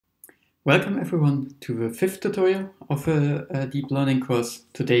Welcome everyone to the fifth tutorial of a deep learning course.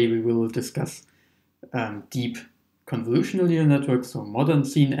 Today we will discuss deep convolutional neural networks, so modern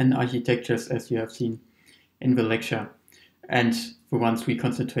CNN architectures as you have seen in the lecture. And the ones we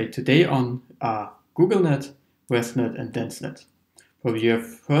concentrate today on are GoogleNet, ResNet and DenseNet. Probably you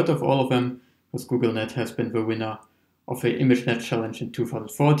have heard of all of them because GoogleNet has been the winner of the ImageNet challenge in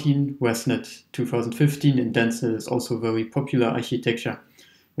 2014, ResNet 2015, and DenseNet is also a very popular architecture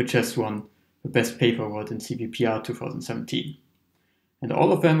which has won the Best Paper Award in CVPR 2017. And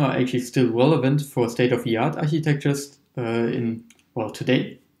all of them are actually still relevant for state-of-the-art architectures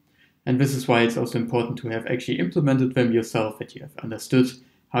today. And this is why it's also important to have actually implemented them yourself, that you have understood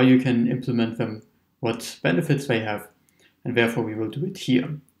how you can implement them, what benefits they have, and therefore we will do it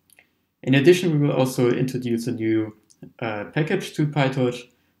here. In addition, we will also introduce a new package to PyTorch,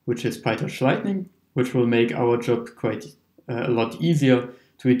 which is PyTorch Lightning, which will make our job quite a lot easier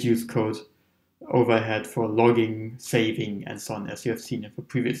to reduce code overhead for logging, saving, and so on, as you have seen in the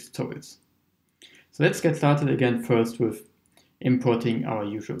previous tutorials. So let's get started again first with importing our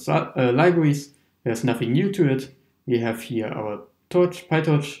usual libraries. There's nothing new to it. We have here our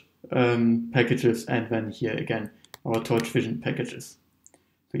PyTorch packages, and then here again our Torch Vision packages.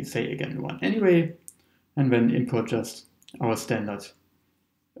 So we say again one anyway, and then import just our standard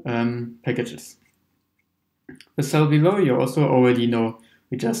packages. The cell below you also already know.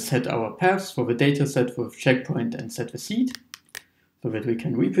 We just set our paths for the dataset with checkpoint and set the seed so that we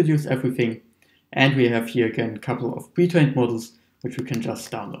can reproduce everything. And we have here again a couple of pre-trained models which we can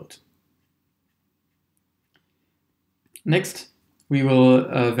just download. Next, we will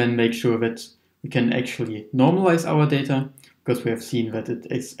then make sure that we can actually normalize our data, because we have seen that it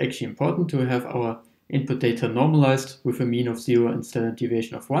is actually important to have our input data normalized with a mean of 0 and standard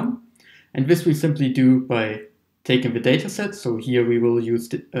deviation of 1. And this we simply do by taking the dataset, so here we will use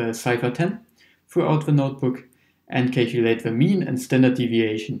cipher 10 throughout the notebook and calculate the mean and standard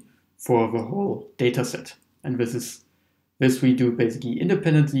deviation for the whole dataset. And this we do basically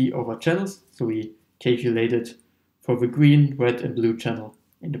independently over channels, so we calculate it for the green, red and blue channel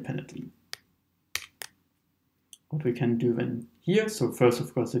independently. What we can do then here, so first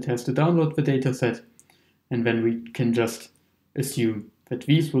of course it has to download the dataset, and then we can just assume that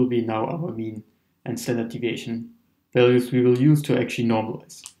these will be now our mean and standard deviation values we will use to actually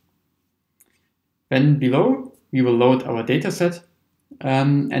normalize. Then below, we will load our dataset,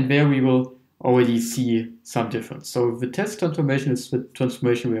 and there we will already see some difference. So the test transformation is the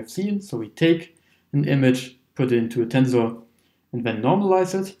transformation we have seen. So we take an image, put it into a tensor, and then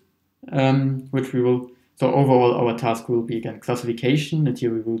normalize it, so overall our task will be again classification, and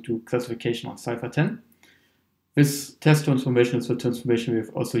here we will do classification on cipher 10. This test transformation is the transformation we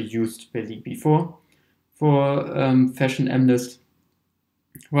have also used basically before for fashion MNIST.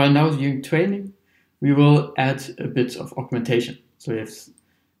 While now during training, we will add a bit of augmentation. So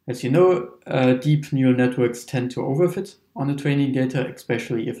as you know, deep neural networks tend to overfit on the training data,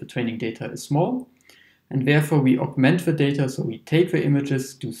 especially if the training data is small. And therefore we augment the data, so we take the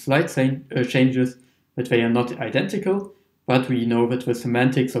images, do slight changes, that they are not identical, but we know that the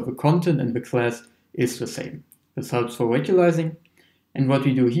semantics of the content and the class is the same. This helps for regularizing. And what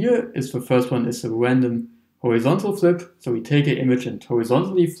we do here is the first one is a random horizontal flip. So we take an image and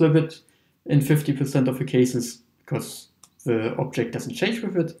horizontally flip it in 50% of the cases because the object doesn't change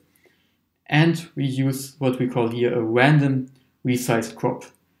with it. And we use what we call here a random resized crop.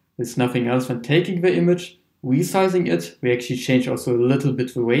 It's nothing else than taking the image, resizing it. We actually change also a little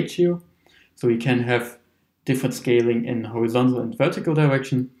bit the ratio. So we can have different scaling in horizontal and vertical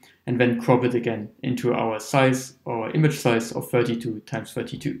direction, and then crop it again into our size or image size of 32 times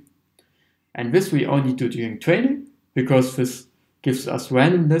 32. And this we only do during training because this gives us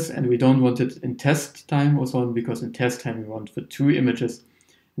randomness, and we don't want it in test time or so on, because in test time we want the two images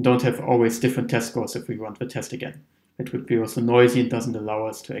and don't have always different test scores if we want the test again. It would be also noisy and doesn't allow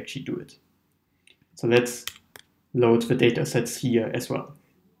us to actually do it. So let's load the data sets here as well.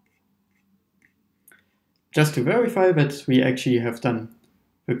 Just to verify that we actually have done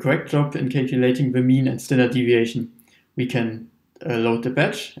the correct job in calculating the mean and standard deviation, we can load the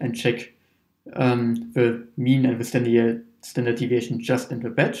batch and check the mean and the standard deviation just in the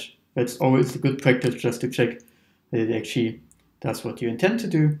batch. That's always a good practice, just to check that it actually does what you intend to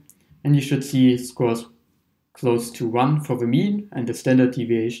do. And you should see scores close to 1 for the mean and the standard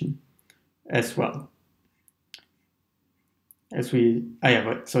deviation as well.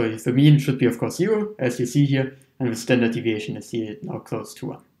 The mean should be of course 0, as you see here, and the standard deviation is here now close to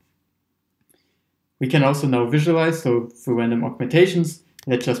 1. We can also now visualize, so for random augmentations,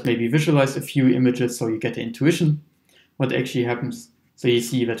 let's just maybe visualize a few images so you get the intuition what actually happens. So you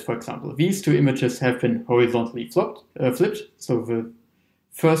see that, for example, these two images have been horizontally flipped. So the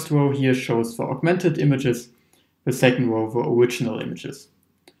first row here shows the augmented images, the second row the original images.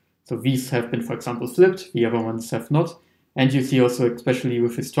 So these have been, for example, flipped, the other ones have not. And you see also, especially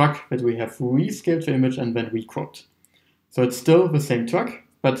with this truck, that we have rescaled the image and then recropped. So it's still the same truck,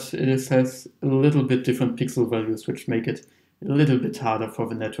 but it has a little bit different pixel values, which make it a little bit harder for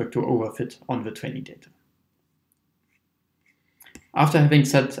the network to overfit on the training data. After having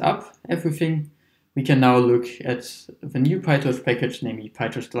set up everything, we can now look at the new PyTorch package, namely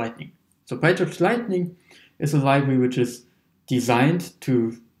PyTorch Lightning. So PyTorch Lightning is a library which is designed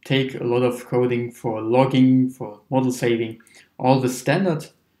to take a lot of coding for logging, for model saving, all the standard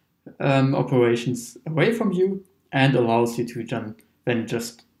operations away from you, and allows you to then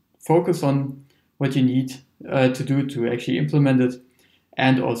just focus on what you need to do to actually implement it,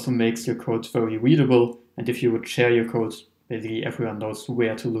 and also makes your code very readable. And if you would share your code, basically everyone knows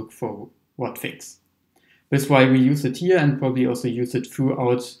where to look for what things. That's why we use it here and probably also use it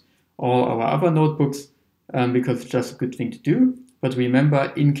throughout all our other notebooks, because it's just a good thing to do. But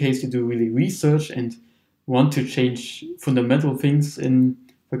remember, in case you do really research and want to change fundamental things in,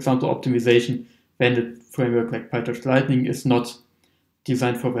 for example, optimization, then a framework like PyTorch Lightning is not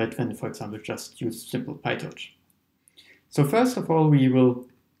designed for that, then, for example, just use simple PyTorch. So first of all, we will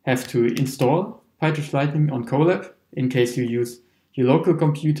have to install PyTorch Lightning on Colab. In case you use your local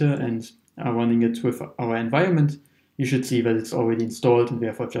computer and are running it with our environment, you should see that it's already installed and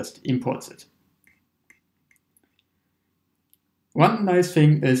therefore just imports it. One nice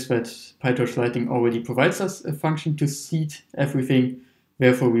thing is that PyTorch Lightning already provides us a function to seed everything.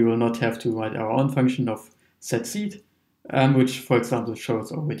 Therefore, we will not have to write our own function of setSeed, which, for example,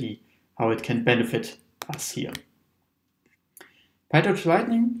 shows already how it can benefit us here. PyTorch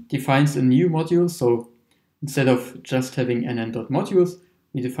Lightning defines a new module, so instead of just having nn.modules,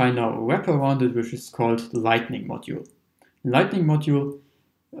 we define now a wrapper around it, which is called the Lightning module. The Lightning module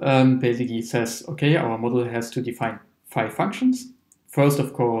basically says, okay, our model has to define 5 functions. First,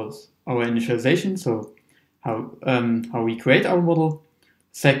 of course, our initialization, so how we create our model.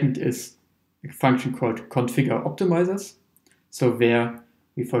 Second is a function called configure optimizers. So there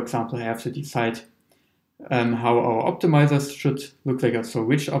we, for example, have to decide how our optimizers should look like, so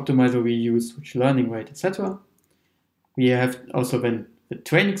which optimizer we use, which learning rate, etc. We have also then the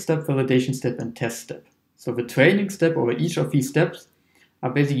training step, validation step, and test step. So the training step, or each of these steps, are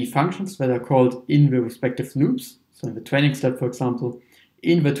basically functions that are called in the respective loops. So in the training step, for example,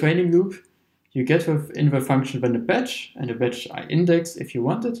 in the training loop, you get in the function then a batch, and a batch I index if you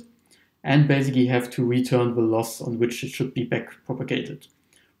want it, and basically have to return the loss on which it should be back propagated.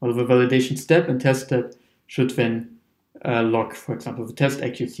 While the validation step and test step should then log, for example, the test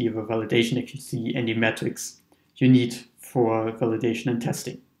accuracy, the validation accuracy, any metrics you need for validation and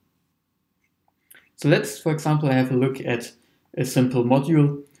testing. So let's, for example, have a look at a simple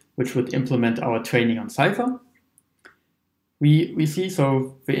module which would implement our training on Cypher. We see,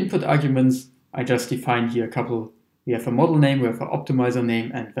 so the input arguments, I just defined here a couple. We have a model name, we have an optimizer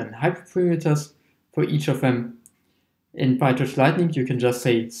name, and then hyperparameters for each of them. In PyTorch Lightning, you can just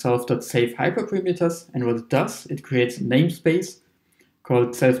say self.save hyperparameters, and what it does, it creates a namespace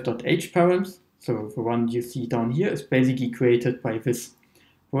called self.hparams. So the one you see down here is basically created by this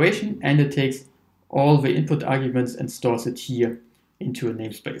operation, and it takes all the input arguments and stores it here into a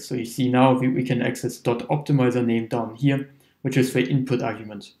namespace. So you see now we can access .optimizer name down here, which is the input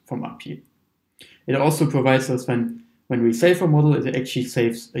argument from up here. It also provides us when we save a model, it actually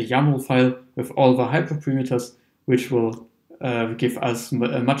saves a YAML file with all the hyperparameters, which will give us a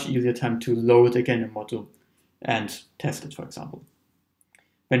much easier time to load again a model and test it, for example.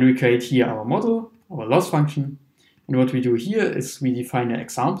 Then we create here our model, our loss function, and what we do here is we define an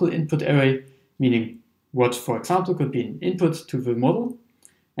example input array, meaning what, for example, could be an input to the model,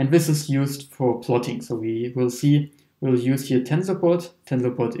 and this is used for plotting. So we will see, we'll use here TensorBoard.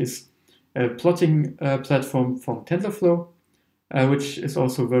 TensorBoard is a plotting platform from TensorFlow, which is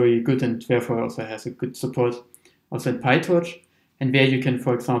also very good and therefore also has a good support also in PyTorch, and where you can,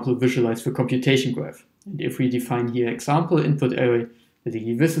 for example, visualize the computation graph. And if we define here example input array,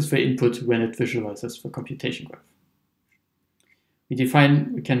 basically this is the input when it visualizes the computation graph. We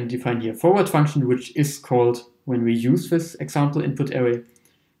can define here forward function, which is called when we use this example input array.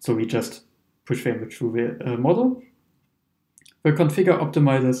 So we just push them through the model. The configure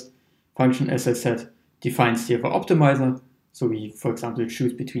optimizers function, as I said, defines here the optimizer. So we, for example,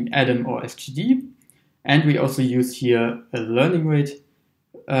 choose between Adam or SGD. And we also use here a learning rate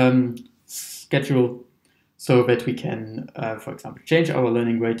schedule so that we can, for example, change our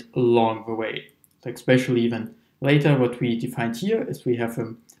learning rate along the way. So especially Later, what we defined here is we have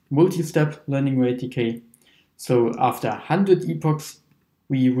a multi-step learning rate decay. So after 100 epochs,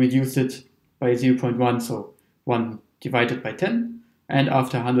 we reduce it by 0.1, so 1 divided by 10. And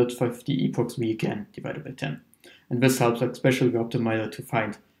after 150 epochs, we again divide it by 10. And this helps especially the optimizer to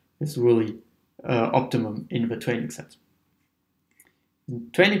find this really optimum in the training set. In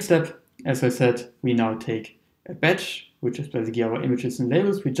the training step, as I said, we now take a batch, which is basically our images and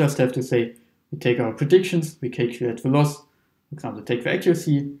labels. We just have to say, we take our predictions, we calculate the loss, for example, take the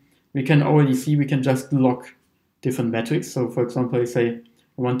accuracy. We can already see we can just log different metrics. So for example, I say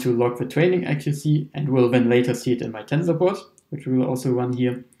I want to log the training accuracy and will then later see it in my tensor board, which we will also run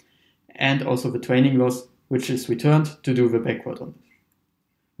here, and also the training loss, which is returned to do the backward on this.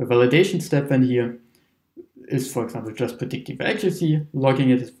 The validation step then here is, for example, just predicting the accuracy, logging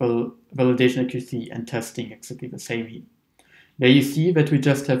it as validation accuracy, and testing exactly the same here. There you see that we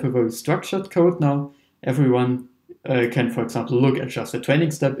just have a very structured code now. Everyone can, for example, look at just the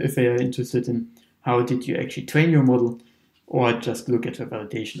training step if they are interested in how did you actually train your model, or just look at the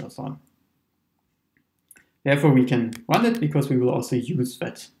validation or so on. Therefore, we can run it because we will also use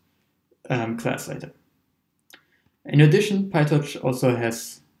that class later. In addition, PyTorch also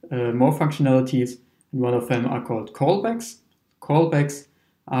has more functionalities, and one of them are called callbacks. Callbacks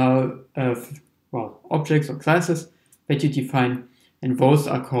are objects or classes that you define, and those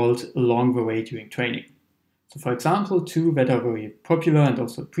are called along the way during training. So for example, two that are very popular and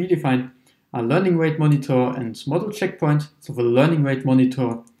also predefined are learning rate monitor and model checkpoint. So the learning rate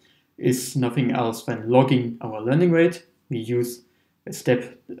monitor is nothing else than logging our learning rate. We use a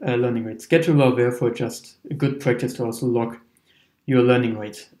step learning rate scheduler, therefore just a good practice to also log your learning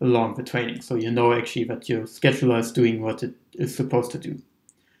rate along the training. So you know actually that your scheduler is doing what it is supposed to do.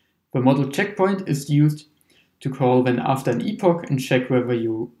 The model checkpoint is used to call then after an epoch and check whether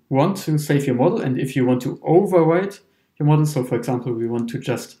you want to save your model and if you want to override your model. So for example, we want to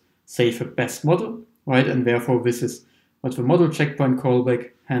just save a best model, right? And therefore this is what the model checkpoint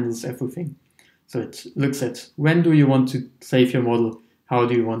callback handles everything. So it looks at when do you want to save your model, how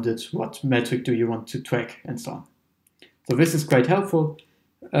do you want it, what metric do you want to track, and so on. So this is quite helpful.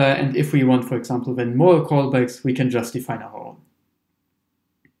 And if we want, for example, then more callbacks, we can just define our own.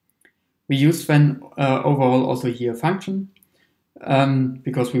 We use then overall also here a function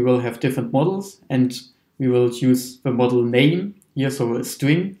because we will have different models and we will use the model name here, so a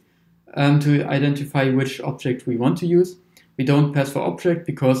string, to identify which object we want to use. We don't pass the object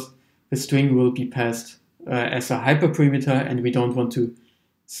because the string will be passed as a hyperparameter and we don't want to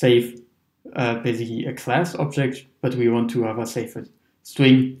save basically a class object, but we want to rather save a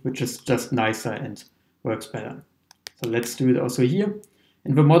string, which is just nicer and works better. So let's do it also here.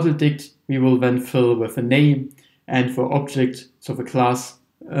 In the model dict, we will then fill with a name and the object, so the class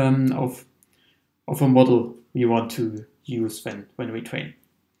of a model we want to use when we train.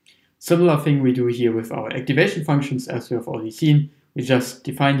 Similar thing we do here with our activation functions, as we have already seen. We just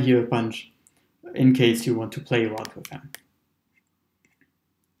define here a bunch in case you want to play around with them.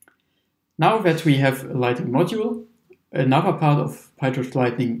 Now that we have a Lightning module, another part of PyTorch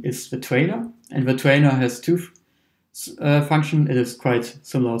Lightning is the trainer, and the trainer has two functions. It is quite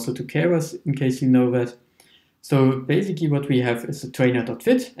similar also to Keras, in case you know that. So basically what we have is a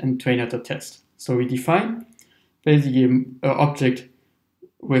trainer.fit and trainer.test. So we define basically an object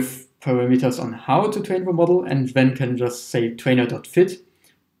with parameters on how to train the model, and then can just say trainer.fit,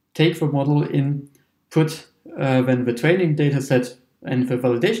 take the model in, put then the training data set and the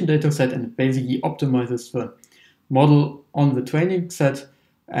validation data set, and basically optimizes the model on the training set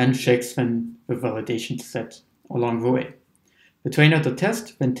and checks then the validation set along the way. The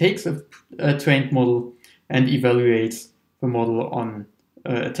trainer.test then takes a trained model and evaluates the model on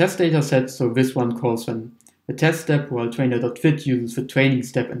a test data set. So this one calls then the test step, while trainer.fit uses the training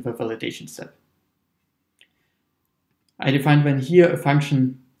step and the validation step. I define then here a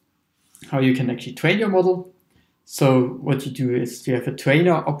function how you can actually train your model. So what you do is you have a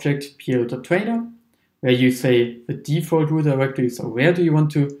trainer object pl.trainer, where you say the default root directory, so where do you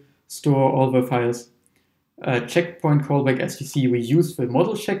want to store all the files. Checkpoint callback, as you see, we use the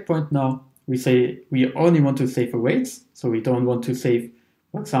model checkpoint now. We say we only want to save the weights, so we don't want to save,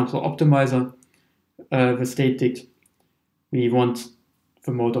 for example, optimizer, the state dict. We want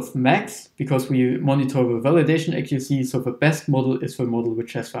the mode of max because we monitor the validation accuracy, so the best model is the model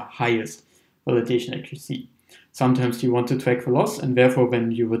which has the highest validation accuracy. Sometimes you want to track the loss, and therefore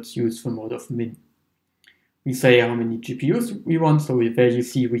then you would use the mode of min. We say how many GPUs we want, so there you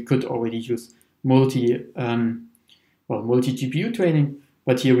see we could already use multi-GPU training,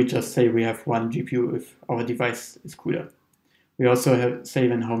 but here we just say we have one GPU if our device is cooler. We also say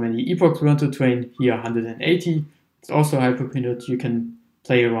then how many epochs we want to train. Here 180. It's also a hyperparameter you can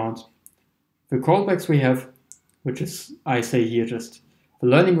play around. The callbacks we have, which is, I say here, just the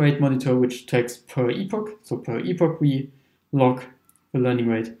learning rate monitor, which tracks per epoch. So per epoch we log the learning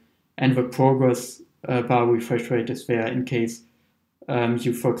rate, and the progress bar refresh rate is there in case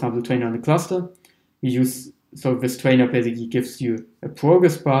you, for example, train on a cluster. So this trainer basically gives you a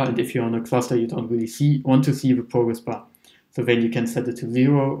progress bar, and if you're on a cluster, you don't really want to see the progress bar. So then you can set it to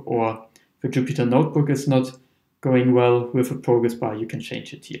 0, or the Jupyter notebook is not going well with a progress bar, you can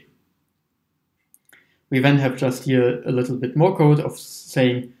change it here. We then have just here a little bit more code of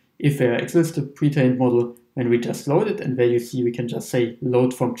saying if there exists a pre-trained model, then we just load it, and there you see we can just say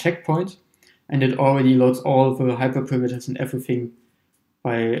load from checkpoint, and it already loads all the hyperparameters and everything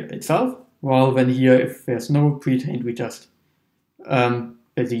by itself. While then here, if there's no pre-trained, we just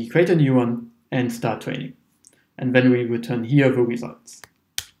basically create a new one and start training. And then we return here the results.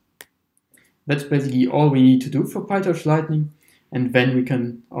 That's basically all we need to do for PyTorch Lightning. And then we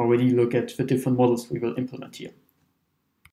can already look at the different models we will implement here.